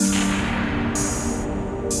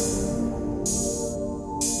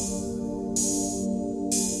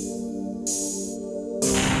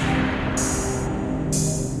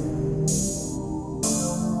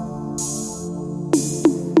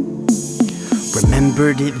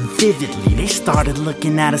remembered it vividly. They started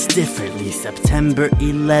looking at us differently. September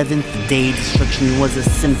 11th, the day destruction was a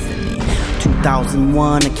symphony.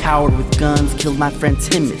 2001, a coward with guns killed my friend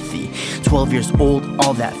Timothy. 12 years old,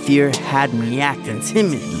 all that fear had me acting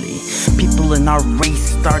timidly. People in our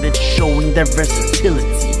race started showing their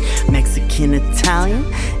versatility. Mexican, Italian,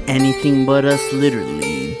 anything but us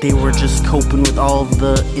literally. They were just coping with all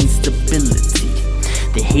the instability.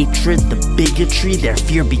 The hatred, the bigotry, their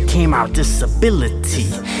fear became our disability.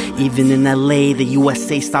 Even in LA, the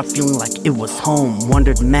USA stopped feeling like it was home.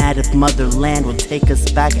 Wondered mad if motherland would take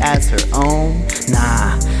us back as her own.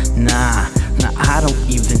 Nah, I don't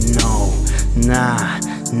even know. Nah,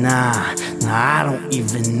 I don't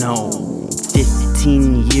even know.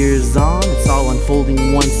 15 years on, it's all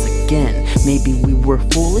unfolding once again. Maybe we were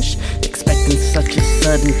foolish, expecting such a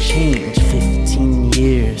sudden change. 15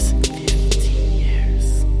 years.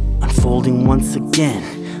 Unfolding once again,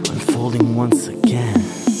 unfolding once again.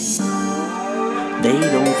 They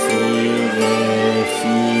don't feel their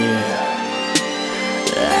fear.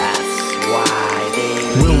 That's why they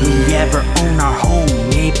Will we ever own our home?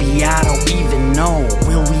 Maybe I don't even know.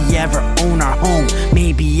 Will we ever own our home?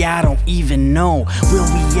 Maybe I don't even know. Will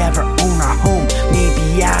we ever own our home?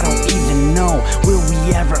 Maybe I don't even know. Will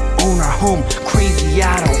we ever own our home? Crazy,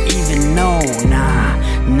 I don't even know. Nah,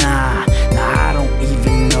 I don't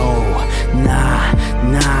even know. Nah,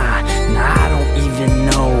 I don't even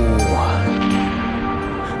know.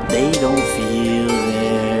 They don't feel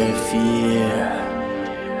their fear.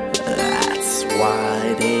 That's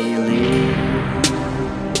why they live.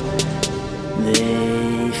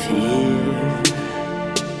 They fear.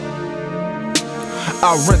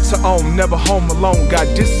 I rent to own, never home alone. Got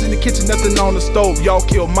dishes in the kitchen, nothing on the stove. Y'all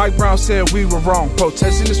killed Mike Brown, said we were wrong.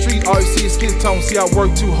 Protests in the street, all you see is skin tone. See, I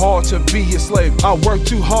work too hard to be a slave. I work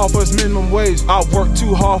too hard for his minimum wage. I work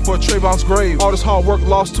too hard for Trayvon's grave. All this hard work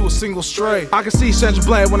lost to a single stray. I can see Sandra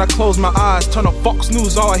Bland when I close my eyes. Turn on Fox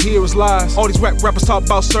News, all I hear is lies. All these rappers talk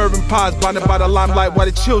about serving pies. Blinded by the limelight while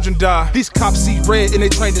the children die. These cops see red and they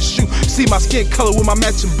train to shoot. See my skin color with my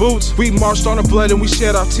matching boots. We marched on our blood and we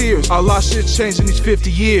shed our tears. Our lives should change in these 50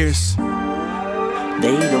 years.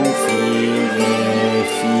 They don't feel their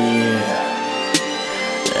fear.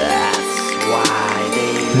 That's why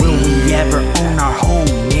they Will we ever own our home?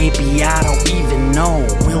 Maybe I don't even know.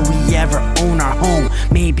 Will we ever own our home?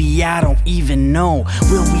 Maybe I don't even know.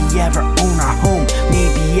 Will we ever own our home?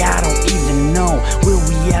 Maybe I don't even know. Will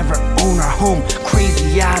we ever own our home?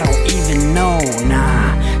 Crazy, I don't even know.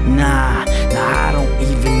 Nah, I don't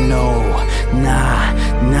even know. Nah,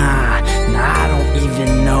 I don't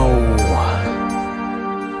even know.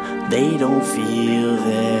 They don't feel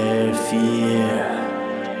their fear.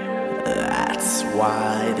 That's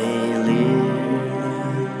why they live.